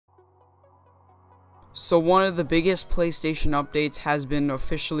So one of the biggest PlayStation updates has been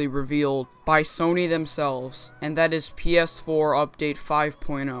officially revealed by Sony themselves, and that is PS4 Update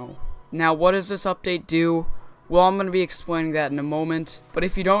 5.0. Now what does this update do? Well, I'm going to be explaining that in a moment, but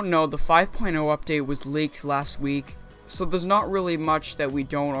if you don't know, the 5.0 update was leaked last week, so there's not really much that we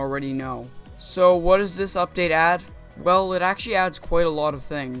don't already know. So what does this update add? Well, it actually adds quite a lot of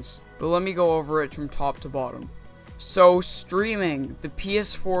things, but let me go over it from top to bottom. So, streaming. The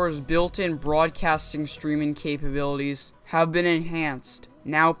PS4's built-in broadcasting streaming capabilities have been enhanced.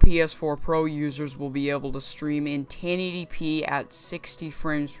 Now PS4 Pro users will be able to stream in 1080p at 60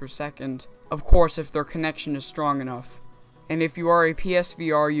 frames per second. Of course, if their connection is strong enough. And if you are a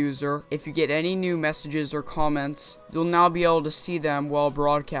PSVR user, if you get any new messages or comments, you'll now be able to see them while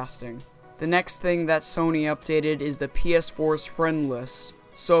broadcasting. The next thing that Sony updated is the PS4's friend list.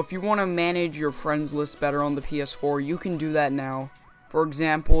 So if you want to manage your friends list better on the PS4, you can do that now. For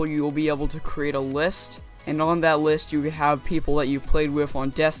example, you'll be able to create a list, and on that list you could have people that you played with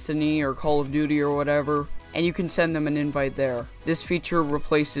on Destiny or Call of Duty or whatever, and you can send them an invite there. This feature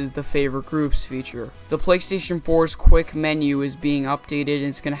replaces the favorite groups feature. The PlayStation 4's quick menu is being updated and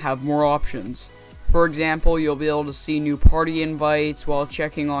it's going to have more options. For example, you'll be able to see new party invites while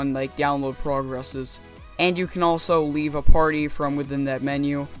checking on like download progresses. And you can also leave a party from within that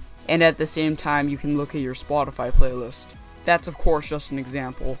menu, and at the same time you can look at your Spotify playlist. That's of course just an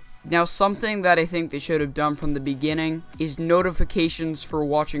example. Now something that I think they should have done from the beginning is notifications for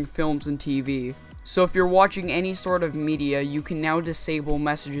watching films and TV. So if you're watching any sort of media, you can now disable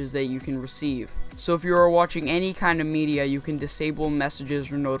messages that you can receive. So if you are watching any kind of media, you can disable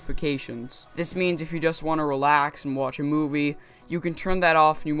messages or notifications. This means if you just want to relax and watch a movie, you can turn that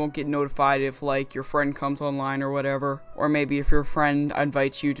off and you won't get notified if like your friend comes online or whatever, or maybe if your friend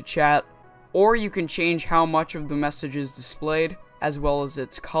invites you to chat. Or you can change how much of the message is displayed, as well as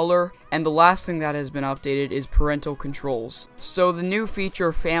its color. And the last thing that has been updated is parental controls. So the new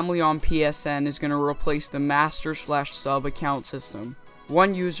feature Family on PSN is going to replace the master/sub account system.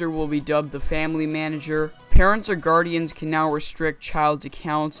 One user will be dubbed the Family Manager. Parents or guardians can now restrict child's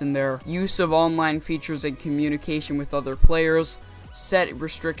accounts and their use of online features and communication with other players, set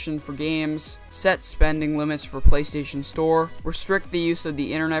restrictions for games, set spending limits for PlayStation Store, restrict the use of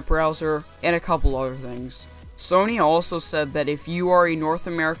the internet browser, and a couple other things. Sony also said that if you are a North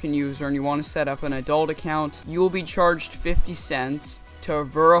American user and you want to set up an adult account, you will be charged 50 cents to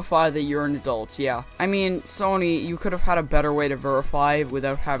verify that you're an adult. Yeah, I mean, Sony, you could have had a better way to verify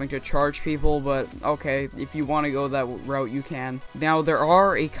without having to charge people, but okay, if you want to go that route, you can. Now, there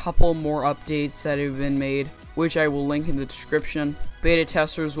are a couple more updates that have been made, which I will link in the description. Beta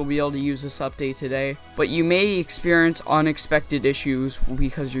testers will be able to use this update today, but you may experience unexpected issues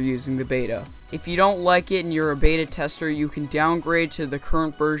because you're using the beta. If you don't like it and you're a beta tester, you can downgrade to the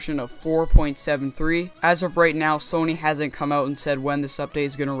current version of 4.73. As of right now, Sony hasn't come out and said when this update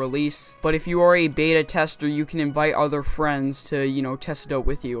is going to release, but if you are a beta tester, you can invite other friends to, test it out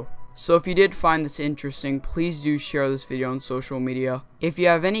with you. So if you did find this interesting, please do share this video on social media. If you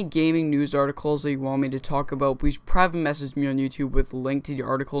have any gaming news articles that you want me to talk about, please private message me on YouTube with a link to the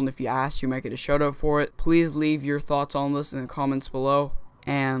article, and if you ask, you might get a shout out for it. Please leave your thoughts on this in the comments below,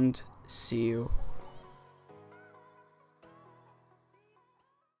 and see you.